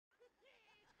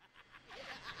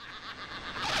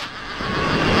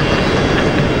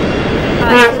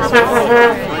Welcome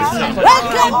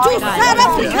to South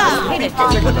Africa. It's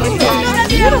gonna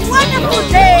be a wonderful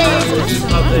day.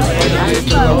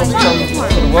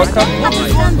 Welcome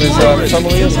with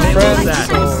families and friends.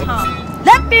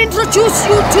 Let me introduce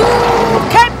you to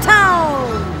Cape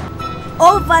Town.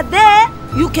 Over there,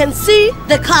 you can see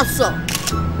the castle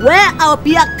where our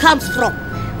beer comes from.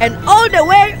 And all the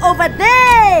way over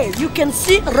there, you can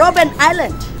see Robben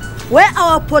Island, where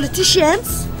our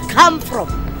politicians come from.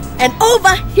 And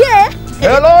over here...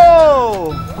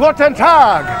 Hello! Guten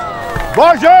Tag!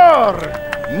 Bonjour!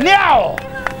 Niao!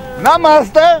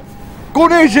 Namaste!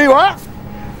 Konnichiwa!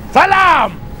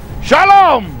 Salam!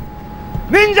 Shalom!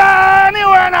 Ninja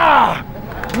Niwena!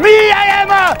 Me, I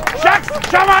am Schuks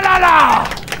Tshabalala!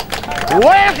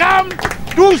 Welcome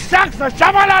to Schuks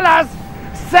Tshabalala's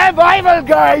Survival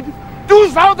Guide to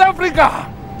South Africa!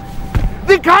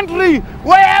 The country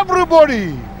where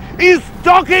everybody is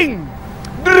talking,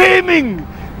 dreaming,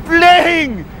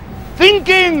 playing,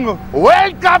 thinking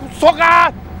World Cup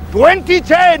Soccer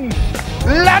 2010.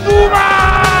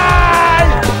 Ladumai!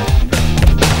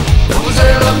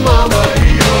 Vuvazela Mamba,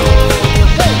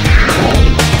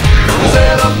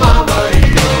 Vuvazela Mamba,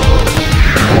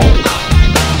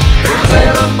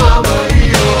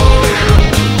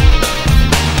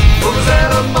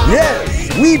 Vuvazela Mamba.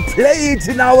 Yes, we play it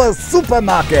in our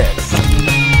supermarkets,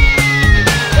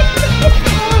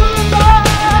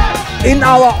 in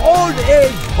our old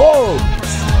age homes,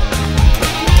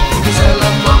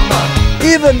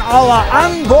 even our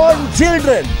unborn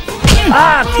children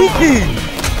are kicking.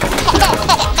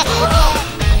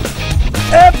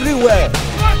 Everywhere,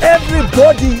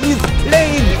 everybody is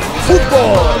playing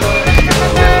football.